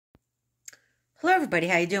Hello everybody,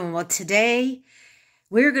 how you doing? Well, today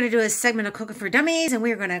we're going to do a segment of Cooking for Dummies, and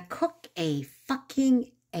we're going to cook a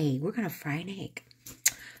fucking egg. We're going to fry an egg.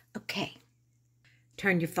 Okay.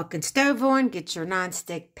 Turn your fucking stove on, get your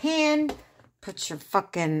nonstick pan, put your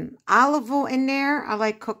fucking olive oil in there. I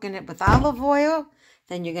like cooking it with olive oil.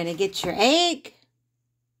 Then you're going to get your egg.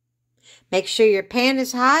 Make sure your pan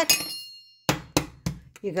is hot.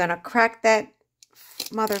 You're going to crack that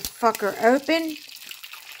motherfucker open.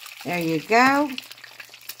 There you go.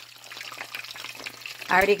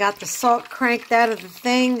 I already got the salt cranked out of the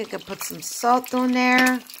thing. You can put some salt on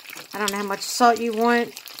there. I don't know how much salt you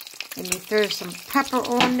want. And you throw some pepper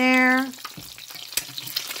on there.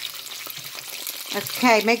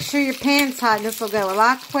 Okay, make sure your pan's hot. This will go a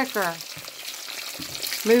lot quicker.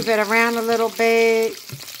 Move it around a little bit.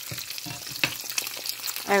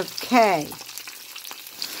 Okay.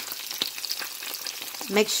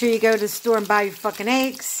 Make sure you go to the store and buy your fucking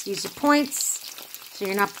eggs. Use your points so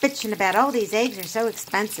you're not bitching about, oh, these eggs are so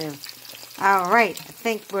expensive. All right, I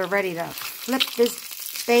think we're ready to flip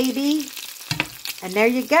this baby. And there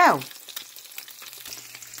you go.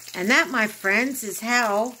 And that, my friends, is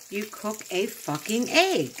how you cook a fucking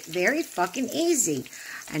egg. Very fucking easy.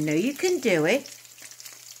 I know you can do it.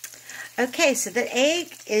 Okay, so the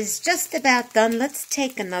egg is just about done. Let's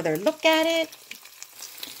take another look at it.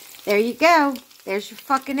 There you go. There's your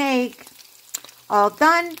fucking egg. All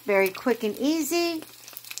done. Very quick and easy.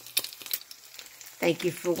 Thank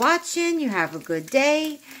you for watching. You have a good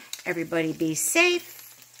day. Everybody be safe.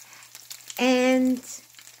 And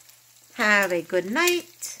have a good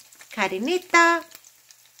night. Carinita.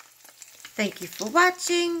 Thank you for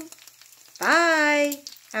watching. Bye.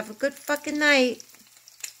 Have a good fucking night.